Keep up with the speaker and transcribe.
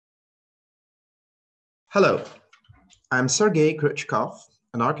Hello, I'm Sergey Kryuchkov,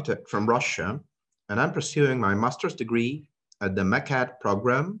 an architect from Russia, and I'm pursuing my master's degree at the MaCAD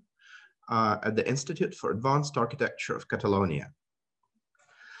program at the Institute for Advanced Architecture of Catalonia.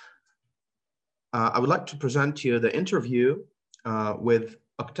 I would like to present to you the interview with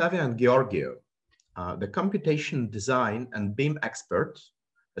Octavian Gheorghiu, the computation design and BIM expert,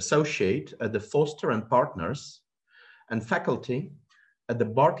 associate at the Foster and Partners, and faculty at the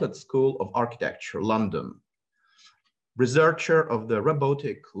Bartlet School of Architecture, London, researcher of the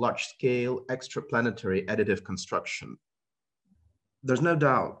robotic large-scale extraplanetary additive construction. There's no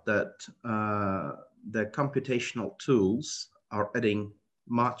doubt that the computational tools are adding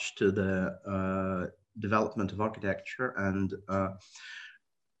much to the development of architecture, and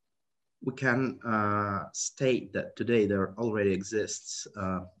we can state that today there already exists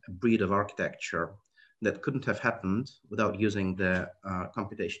a breed of architecture that couldn't have happened without using the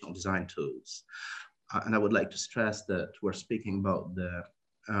computational design tools. And I would like to stress that we're speaking about the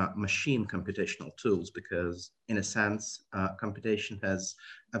machine computational tools because, in a sense, computation has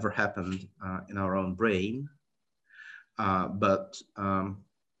ever happened in our own brain, but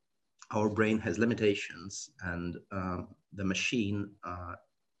our brain has limitations, and the machine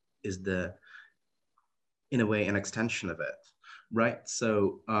is in a way, an extension of it. Right.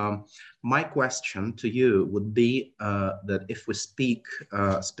 So my question to you would be that if we speak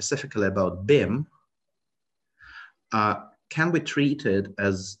specifically about BIM, can we treat it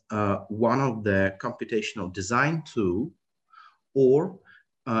as one of the computational design tool, or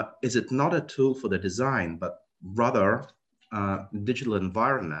is it not a tool for the design, but rather a digital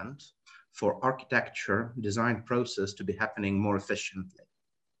environment for architecture design process to be happening more efficiently?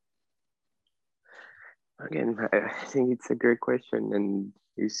 Again, I think it's a great question, and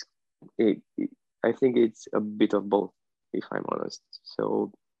I think it's a bit of both, if I'm honest.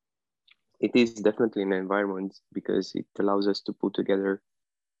 So it is definitely an environment because it allows us to put together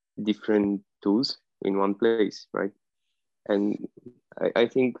different tools in one place, right? And I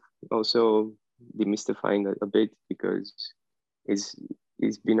think also demystifying a bit because it's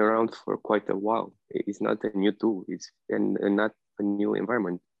been around for quite a while. It's not a new tool, and not a new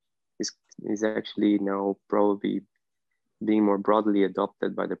environment. Is actually now probably being more broadly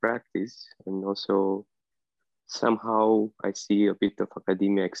adopted by the practice, and also somehow I see a bit of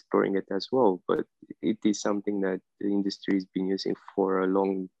academia exploring it as well, but it is something that the industry has been using for a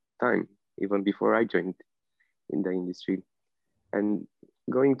long time, even before I joined in the industry. And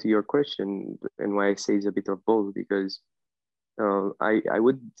going to your question, and why I say it's a bit of both, because I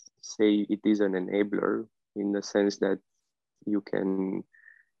would say it is an enabler in the sense that you can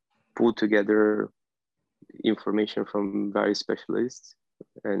pull together information from various specialists.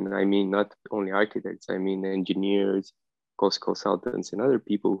 And I mean, not only architects, I mean engineers, cost consultants, and other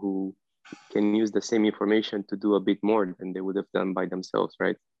people who can use the same information to do a bit more than they would have done by themselves,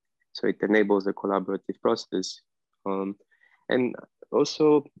 right? So it enables a collaborative process. And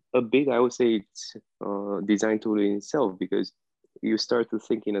also a bit, I would say it's a design tool in itself, because you start to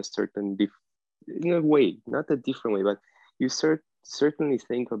think in a certain, in a way, not a different way, but you certainly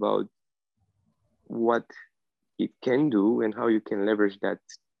think about what it can do and how you can leverage that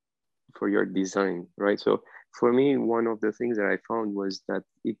for your design, right? So for me, one of the things that I found was that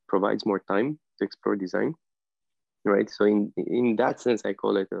it provides more time to explore design, right? So in that sense, I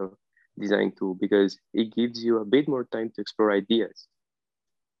call it a design tool because it gives you a bit more time to explore ideas.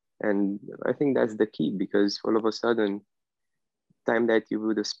 And I think that's the key, because all of a sudden, time that you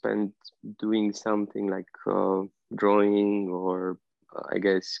would have spent doing something like drawing or I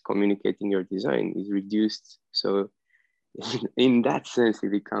guess communicating your design is reduced. So in that sense,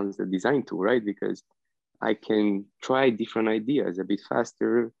 it becomes a design tool, right? Because I can try different ideas a bit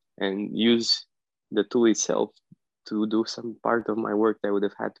faster and use the tool itself to do some part of my work that I would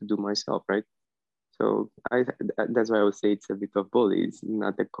have had to do myself, right? So that's why I would say it's a bit of both. It's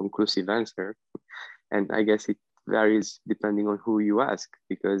not a conclusive answer. And I guess it varies depending on who you ask,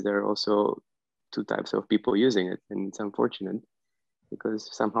 because there are also two types of people using it. And it's unfortunate because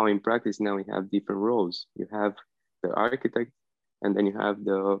somehow in practice now we have different roles. You have the architect, and then you have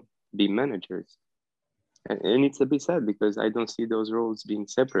the BIM managers. And it's a bit sad because I don't see those roles being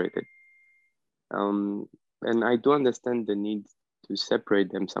separated. And I do understand the need to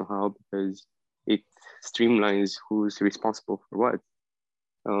separate them somehow because it streamlines who's responsible for what.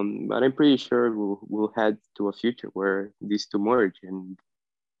 But I'm pretty sure we'll head to a future where these two merge, and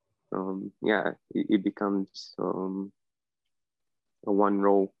yeah, it becomes a one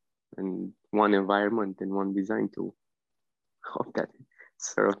role and one environment and one design tool. Hope that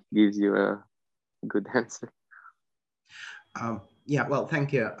sort of gives you a good answer. Yeah, well,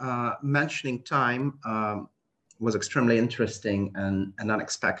 thank you. Mentioning time was extremely interesting and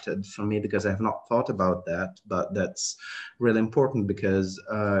unexpected for me because I have not thought about that, but that's really important because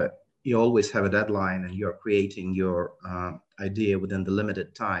you always have a deadline and you're creating your idea within the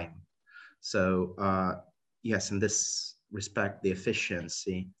limited time. So yes, in this respect, the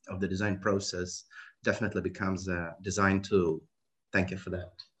efficiency of the design process definitely becomes a design tool. Thank you for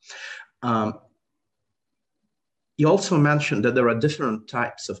that. You also mentioned that there are different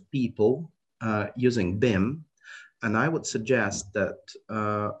types of people using BIM, and I would suggest that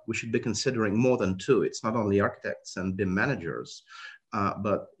we should be considering more than two. It's not only architects and BIM managers,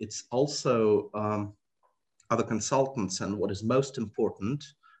 but it's also other consultants, and what is most important,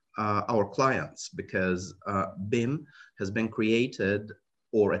 our clients, because BIM has been created,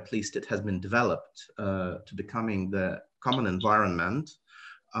 or at least it has been developed to becoming the common environment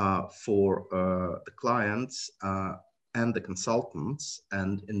for the clients and the consultants.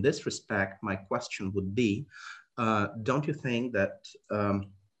 And in this respect, my question would be, don't you think that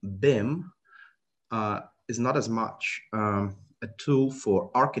BIM is not as much a tool for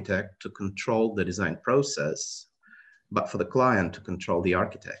architect to control the design process, but for the client to control the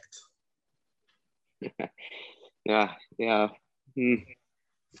architect? Yeah.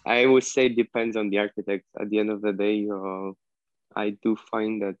 I would say it depends on the architect. At the end of the day, I do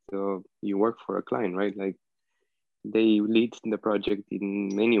find that you work for a client, right? Like they lead the project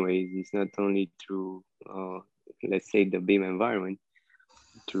in many ways. It's not only through, let's say, the BIM environment,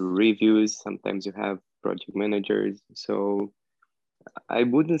 through reviews. Sometimes you have project managers. So I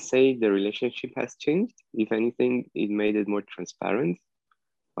wouldn't say the relationship has changed. If anything, it made it more transparent.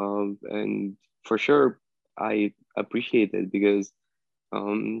 And for sure, I appreciate it because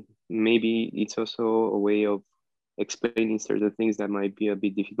maybe it's also a way of explaining certain things that might be a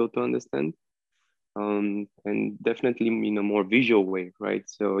bit difficult to understand. And definitely in a more visual way, right?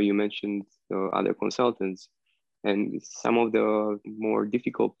 So you mentioned other consultants, and some of the more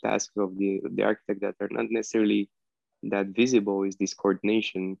difficult tasks of the architect that are not necessarily that visible is this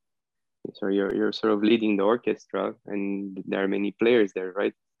coordination. So you're sort of leading the orchestra, and there are many players there,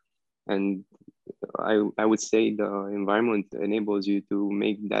 right? And I would say the environment enables you to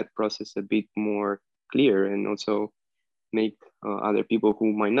make that process a bit more clear, and also make other people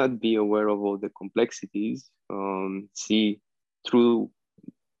who might not be aware of all the complexities see through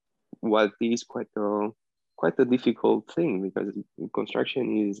what is quite a difficult thing, because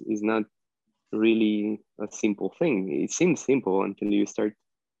construction is not really a simple thing. It seems simple until you start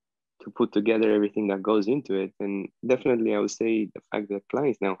to put together everything that goes into it. And definitely I would say the fact that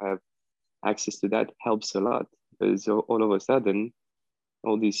clients now have access to that helps a lot, because all of a sudden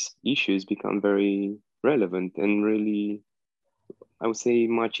all these issues become very relevant and really, I would say,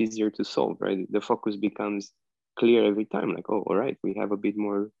 much easier to solve, right? The focus becomes clear every time, like, oh, all right, we have a bit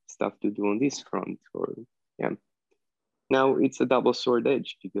more stuff to do on this front, or yeah. Now it's a double sword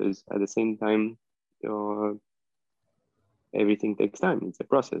edge, because at the same time, everything takes time. It's a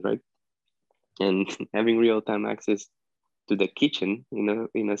process, right? And having real-time access to the kitchen,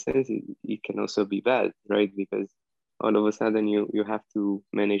 in a sense, it can also be bad, right? Because all of a sudden you have to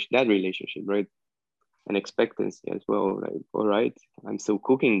manage that relationship, right? And expectancy as well. Like, all right, I'm still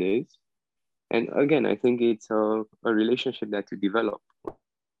cooking this. And again, I think it's a relationship that you develop.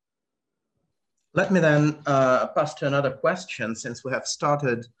 Let me then pass to another question, since we have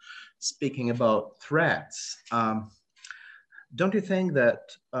started speaking about threats. Don't you think that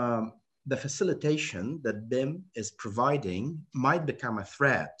the facilitation that BIM is providing might become a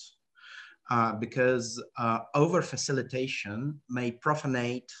threat? Because over-facilitation may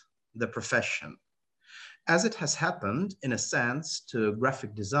profanate the profession, as it has happened, in a sense, to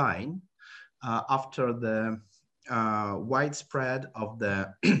graphic design after the widespread of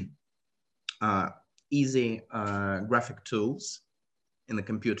the easy graphic tools in the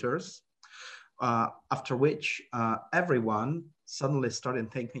computers, after which everyone suddenly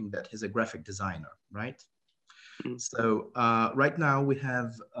started thinking that he's a graphic designer, right? Mm-hmm. So right now we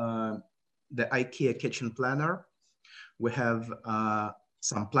have the IKEA kitchen planner. We have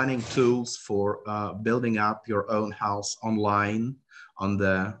some planning tools for building up your own house online on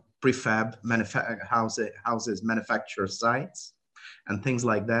the prefab houses manufacturer sites and things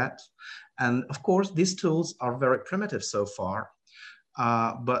like that. And of course, these tools are very primitive so far,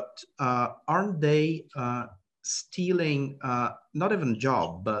 but aren't they stealing not even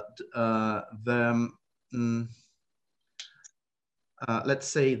job, but let's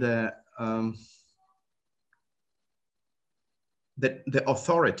say the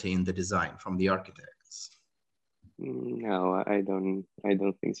authority in the design from the architects? No, I don't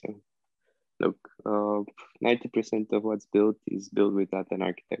think so. look, 90% of what's built is built without an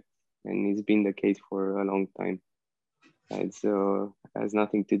architect, and it's been the case for a long time. It's has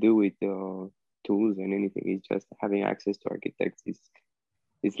nothing to do with tools and anything. It's just having access to architects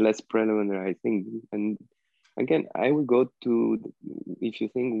is less relevant, I think. And again, I would go to, if you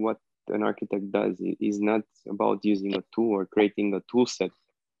think what an architect does, it is not about using a tool or creating a tool set.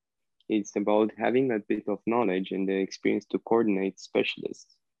 It's about having a bit of knowledge and the experience to coordinate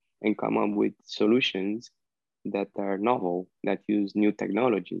specialists and come up with solutions that are novel, that use new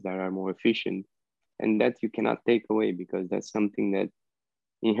technologies, that are more efficient, and that you cannot take away, because that's something that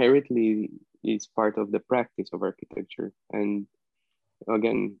inherently is part of the practice of architecture. And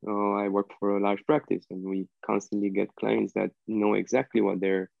again, I work for a large practice, and we constantly get clients that know exactly what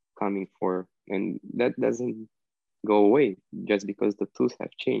they're coming for, and that doesn't go away just because the tools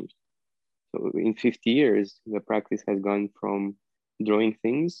have changed. So in 50 years, the practice has gone from drawing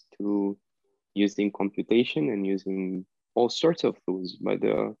things to using computation and using all sorts of tools. But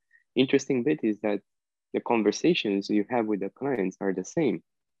the interesting bit is that the conversations you have with the clients are the same.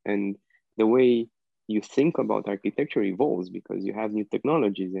 And the way you think about architecture evolves because you have new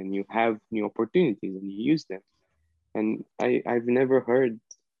technologies and you have new opportunities and you use them. And I've never heard,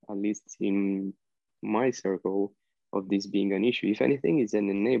 at least in my circle, of this being an issue. If anything, it's an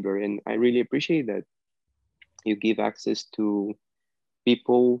enabler. And I really appreciate that you give access to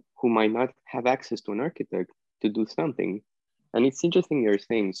people who might not have access to an architect to do something. And it's interesting you're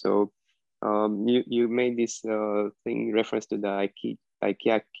saying. So you made this thing reference to the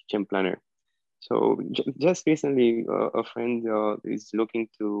IKEA kitchen planner. So just recently, a friend is looking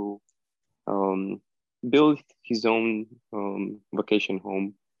to build his own vacation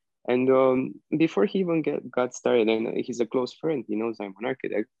home. And before he even got started, and he's a close friend, he knows I'm an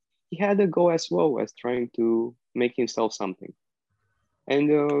architect, he had a go as well as trying to make himself something.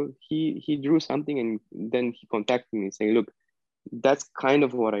 And he drew something, and then he contacted me saying, look, that's kind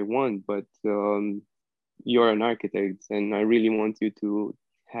of what I want, but you're an architect and I really want you to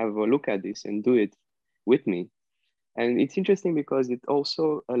have a look at this and do it with me. And it's interesting because it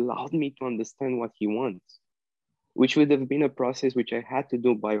also allowed me to understand what he wants, which would have been a process which I had to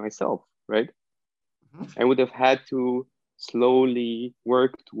do by myself, right? I would have had to slowly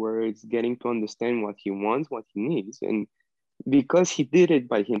work towards getting to understand what he wants, what he needs. And because he did it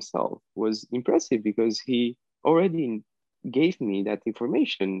by himself was impressive, because he already gave me that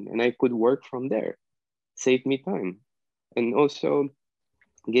information and I could work from there, saved me time, and also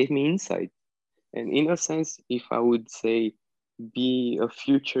gave me insight. And in a sense, if I would say be a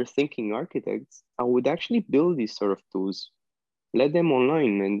future thinking architect, I would actually build these sort of tools, let them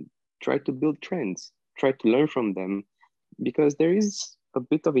online and try to build trends, try to learn from them, because there is a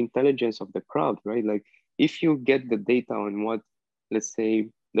bit of intelligence of the crowd, right? Like if you get the data on what, let's say,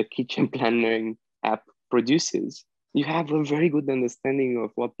 the kitchen planning app produces, you have a very good understanding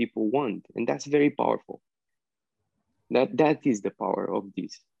of what people want. And that's very powerful. That is the power of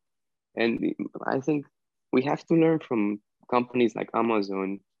this. And I think we have to learn from companies like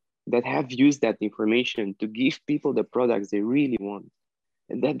Amazon that have used that information to give people the products they really want.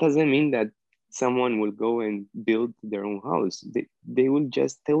 And that doesn't mean that someone will go and build their own house. They will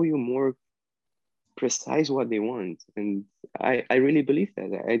just tell you more precise what they want. And I really believe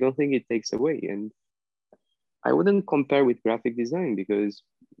that. I don't think it takes away. And I wouldn't compare with graphic design because,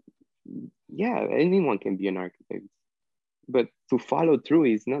 yeah, anyone can be an architect. But to follow through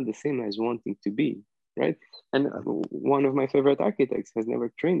is not the same as wanting to be, right? And one of my favorite architects has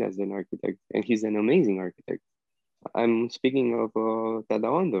never trained as an architect, and he's an amazing architect. I'm speaking of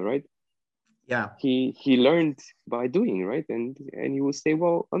Tadawando, right? Yeah. He learned by doing, right? And you will say,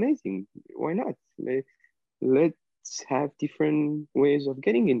 well, amazing. Why not? Let's have different ways of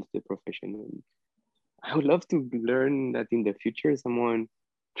getting into the profession. And I would love to learn that in the future, someone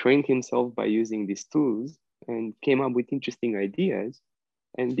trained himself by using these tools and came up with interesting ideas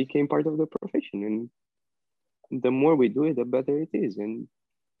and became part of the profession. And the more we do it, the better it is. And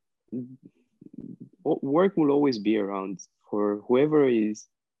work will always be around for whoever is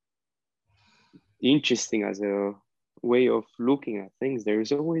interesting as a way of looking at things. There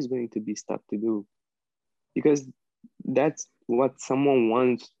is always going to be stuff to do because that's what someone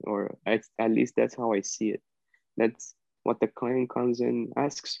wants, or at least that's how I see it. That's what the client comes and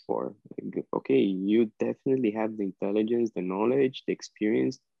asks for. Like, okay, you definitely have the intelligence, the knowledge, the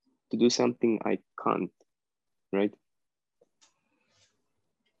experience to do something I can't, right?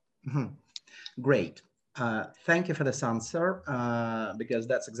 Mm-hmm. Great. Thank you for this answer, because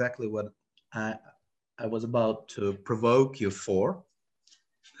that's exactly what I was about to provoke you for.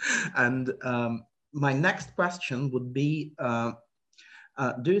 And my next question would be,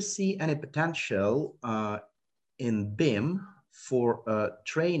 Do you see any potential in BIM for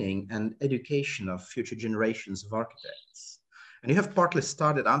training and education of future generations of architects? And you have partly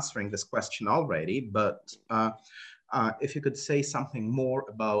started answering this question already, but if you could say something more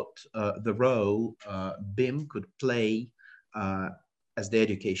about the role BIM could play as the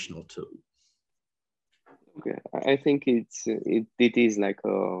educational tool. Okay, I think it is like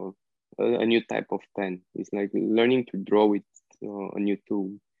a new type of pen. It's like learning to draw with a new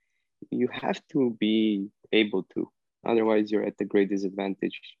tool. You have to be able to, otherwise you're at a great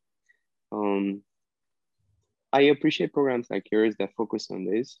disadvantage. I appreciate programs like yours that focus on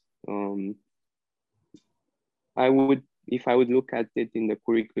this. If I would look at it in the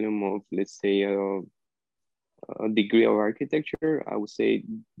curriculum of, let's say, a degree of architecture, I would say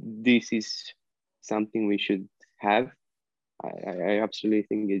this is something we should have. I absolutely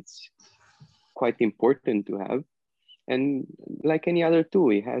think it's quite important to have. And like any other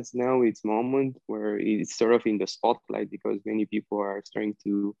tool, it has now its moment where it's sort of in the spotlight because many people are starting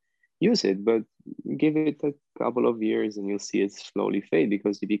to use it, but give it a couple of years and you'll see it slowly fade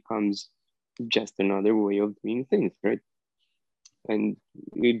because it becomes just another way of doing things, right? And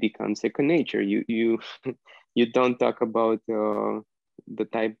it becomes second nature. You don't talk about the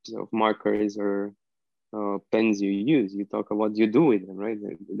types of markers or pens you use. You talk about what you do with them, right?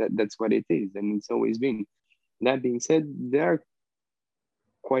 That's what it is, and it's always been. That being said, there are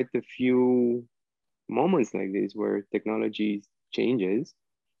quite a few moments like this where technology changes,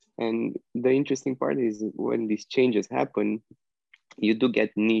 and the interesting part is when these changes happen, you do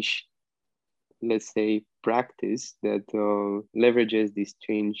get niche, let's say, practice that leverages this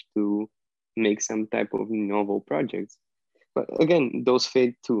change to make some type of novel projects. But again, those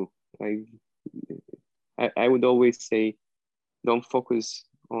fade too. Like I would always say, don't focus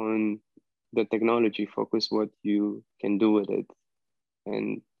on the technology, focus what you can do with it.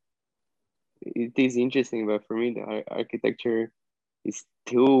 And it is interesting, but for me, the architecture is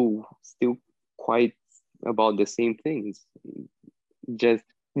still quite about the same things, just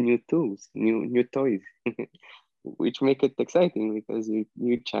new tools, new toys, which make it exciting because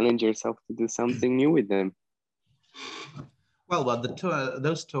you challenge yourself to do something new with them. Well,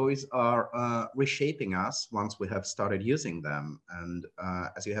 those toys are reshaping us once we have started using them, and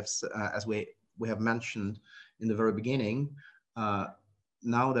as we have mentioned in the very beginning,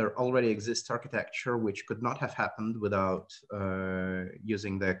 now there already exists architecture which could not have happened without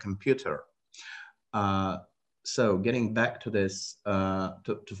using the computer. So, getting back to this, to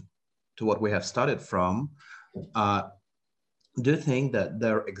what we have started from, do you think that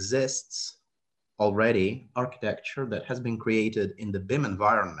there exists already architecture that has been created in the BIM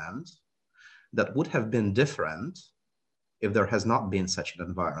environment that would have been different if there has not been such an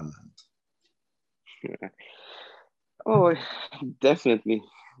environment? Oh, definitely.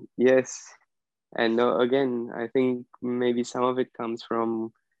 Yes. And again, I think maybe some of it comes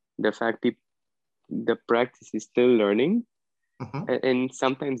from the fact the practice is still learning. And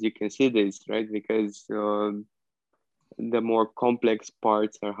sometimes you can see this, right? Because the more complex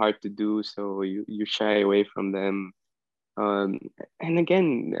parts are hard to do, so you shy away from them. And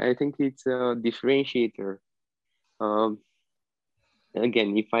again, I think it's a differentiator.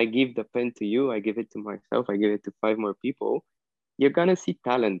 Again, if I give the pen to you, I give it to myself, I give it to 5 more people, you're gonna see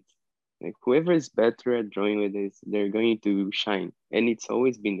talent. Like whoever is better at drawing with this, they're going to shine. And it's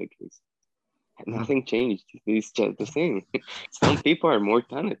always been the case. Nothing changed. It's just the same. Some people are more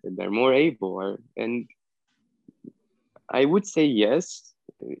talented, they're more able, and I would say yes.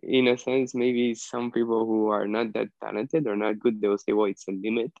 In a sense, maybe some people who are not that talented or not good, they'll say, well, it's a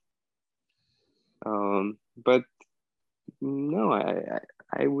limit. But no,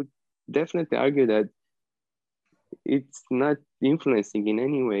 I would definitely argue that it's not influencing in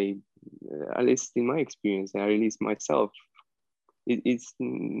any way, at least in my experience, at least myself. It's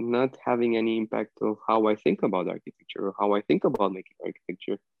not having any impact of how I think about architecture or how I think about making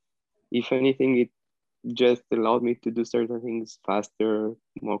architecture. If anything, it just allowed me to do certain things faster,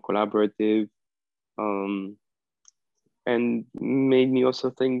 more collaborative, and made me also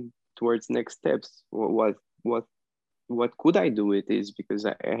think towards next steps. What could I do with this? Because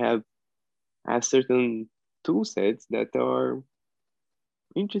I have certain tool sets that are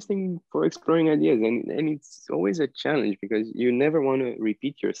interesting for exploring ideas, and it's always a challenge because you never want to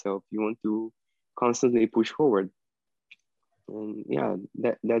repeat yourself. You want to constantly push forward. And yeah,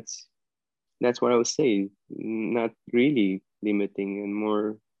 that's what I would say. Not really limiting, and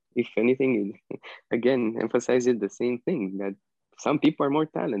more, if anything, again, emphasizes the same thing, that some people are more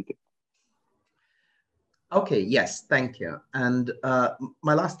talented. Okay, yes, thank you. And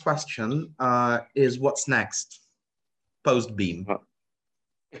my last question is, what's next post-BIM?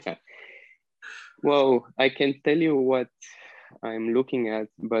 Well, I can tell you what I'm looking at,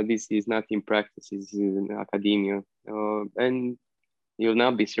 but this is not in practice, this is in academia. And you'll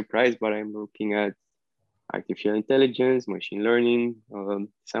not be surprised, but I'm looking at artificial intelligence, machine learning,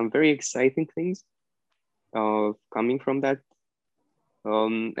 some very exciting things coming from that.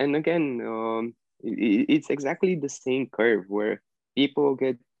 And again, it's exactly the same curve where people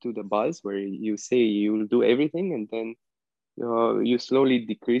get to the buzz where you say you'll do everything, and then you slowly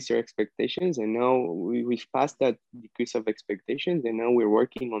decrease your expectations. And now we've passed that decrease of expectations, and now we're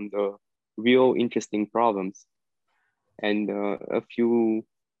working on the real interesting problems. And a few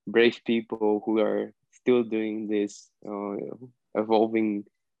brave people who are still doing this, evolving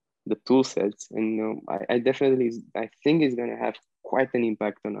the tool sets. And I definitely, I think it's gonna have quite an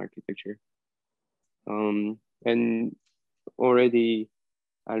impact on architecture. And already,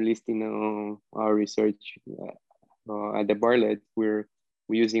 at least in our research at the Bartlet, we're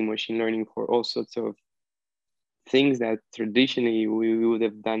using machine learning for all sorts of things that traditionally we would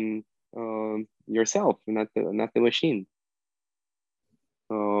have done yourself, not the machine.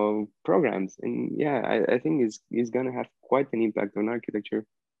 Programs. And yeah, I think it's gonna have quite an impact on architecture.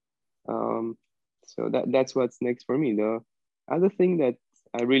 So that's what's next for me. The other thing that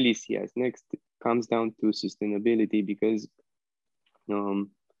I really see as next comes down to sustainability, because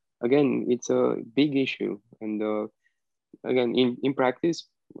again, it's a big issue. And again, in practice,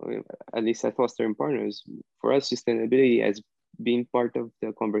 at least at Foster and Partners, for us, sustainability has been part of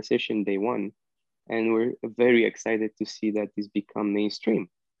the conversation day one. And we're very excited to see that it's become mainstream.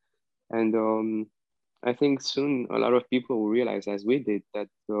 And I think soon a lot of people will realize, as we did, that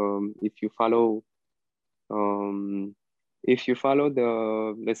if you follow the,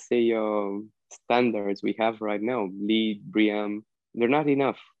 let's say, standards we have right now, LEED, BREEAM, they're not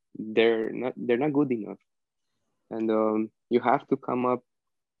enough. They're not good enough. And you have to come up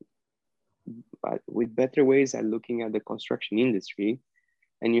with better ways at looking at the construction industry,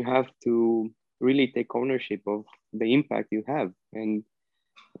 and you have to really take ownership of the impact you have. And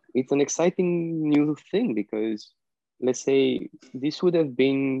it's an exciting new thing, because let's say this would have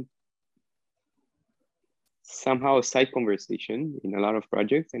been somehow a side conversation in a lot of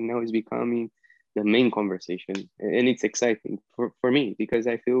projects, and now it's becoming the main conversation. And it's exciting for me, because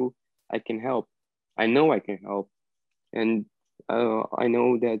I feel I can help. I know I can help. And I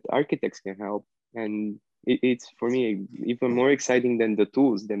know that architects can help. And it's, for me, even more exciting than the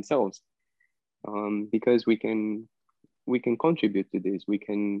tools themselves, because we can contribute to this. We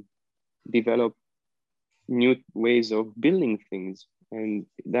can develop new ways of building things. And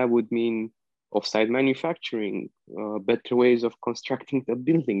that would mean offsite manufacturing, better ways of constructing the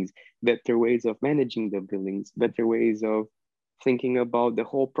buildings, better ways of managing the buildings, better ways of thinking about the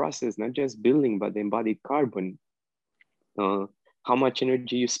whole process, not just building, but the embodied carbon. How much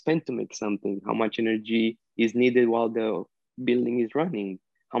energy you spend to make something, how much energy is needed while the building is running,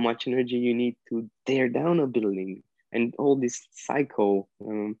 how much energy you need to tear down a building, and all this cycle.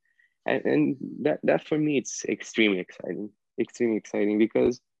 And that for me, it's extremely exciting,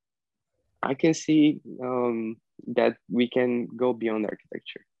 because I can see that we can go beyond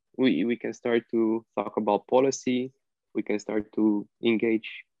architecture. We can start to talk about policy. We can start to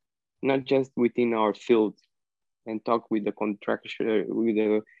engage not just within our field and talk with the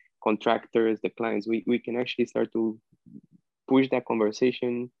contractors, the clients. We can actually start to push that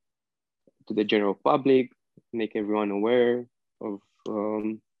conversation to the general public, make everyone aware of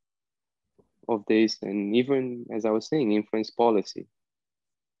this, and even, as I was saying, influence policy.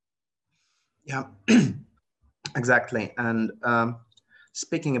 Yeah, exactly. And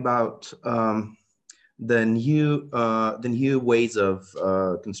speaking about the new ways of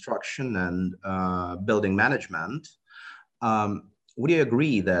construction and building management, would you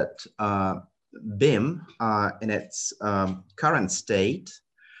agree that BIM in its current state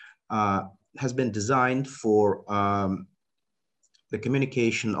has been designed for the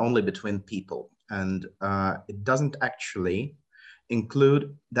communication only between people, and it doesn't actually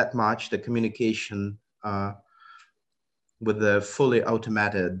include that much the communication with the fully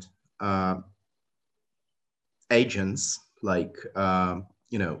automated agents, like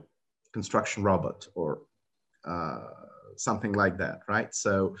construction robot or something like that, right?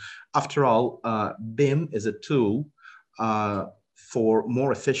 So after all, BIM is a tool for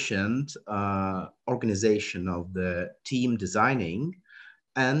more efficient organization of the team designing,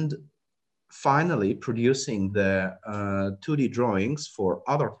 and finally producing the 2D drawings for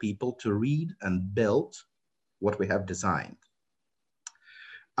other people to read and build what we have designed.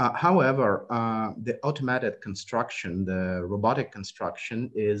 However, the automated construction, the robotic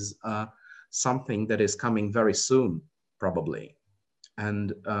construction, is something that is coming very soon, probably.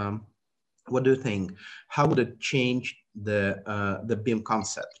 And what do you think? How would it change the BIM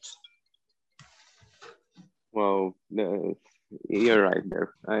concept? Well, you're right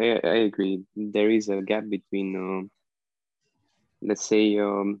there. I agree. There is a gap between, let's say,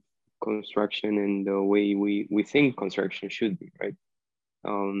 construction and the way we think construction should be, right?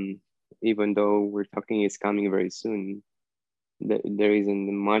 Even though we're talking it's coming very soon, there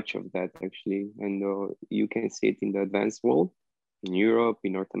isn't much of that actually. And you can see it in the advanced world, in Europe,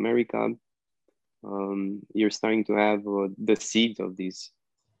 in North America. You're starting to have the seeds of this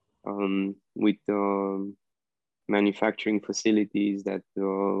with manufacturing facilities that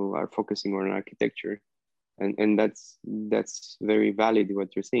are focusing on architecture. And that's very valid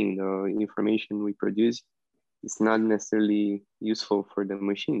what you're saying. The information we produce is not necessarily useful for the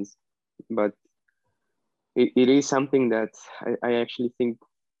machines, but it is something that I actually think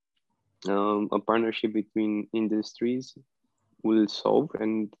a partnership between industries will solve.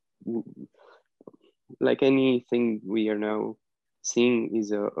 And like anything we are now seeing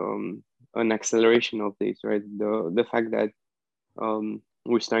is an acceleration of this, right? The fact that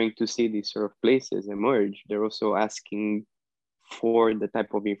we're starting to see these sort of places emerge, they're also asking for the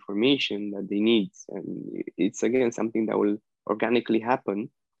type of information that they need. And it's again something that will organically happen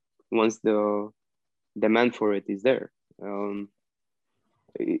once the demand for it is there.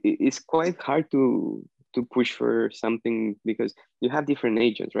 It's quite hard to push for something because you have different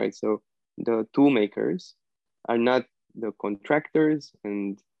agents, right? So the tool makers are not the contractors,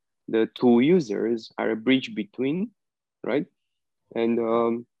 and the tool users are a bridge between, right?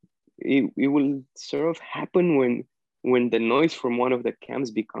 And it will sort of happen when the noise from one of the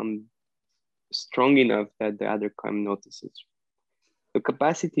cams becomes strong enough that the other cam notices. The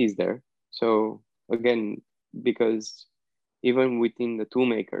capacity is there. So again, because even within the tool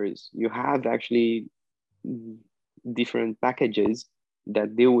makers, you have actually different packages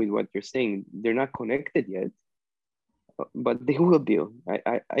that deal with what you're saying. They're not connected yet, but they will be.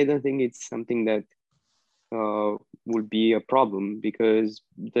 I don't think it's something that will be a problem because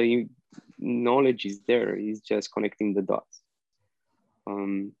the knowledge is there. It's just connecting the dots.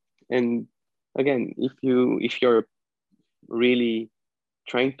 And again, if you're really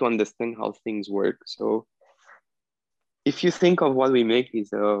trying to understand how things work, so if you think of what we make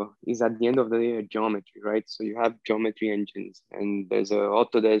is at the end of the day a geometry, right? So you have geometry engines, and there's a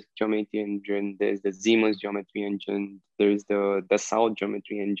Autodesk geometry engine, there's the Siemens geometry engine, there's the Dassault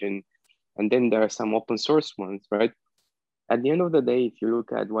geometry engine, and then there are some open source ones, right? At the end of the day, if you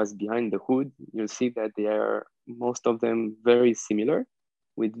look at what's behind the hood, you'll see that they are, most of them, very similar,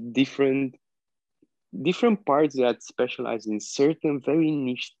 with different parts that specialize in certain very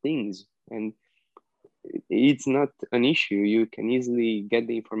niche things. And it's not an issue. You can easily get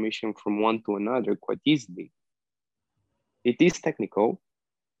the information from one to another quite easily. It is technical,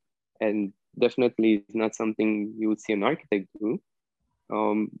 and definitely it's not something you would see an architect do.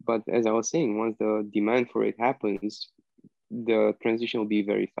 But as I was saying, once the demand for it happens, the transition will be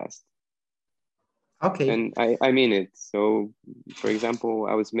very fast. Okay. And I mean it. So for example,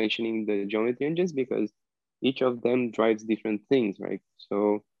 I was mentioning the geometry engines because each of them drives different things, right?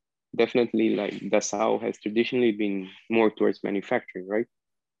 So definitely, like Dassault has traditionally been more towards manufacturing, right?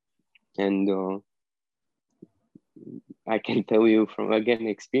 And I can tell you from, again,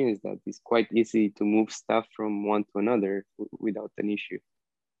 experience that it's quite easy to move stuff from one to another without an issue.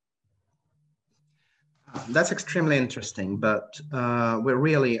 That's extremely interesting, but we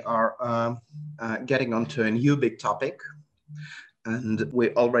really are getting onto a new big topic, and we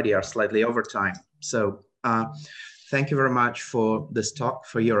already are slightly over time. So thank you very much for this talk,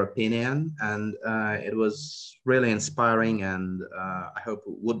 for your opinion, and it was really inspiring, and I hope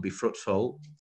it would be fruitful.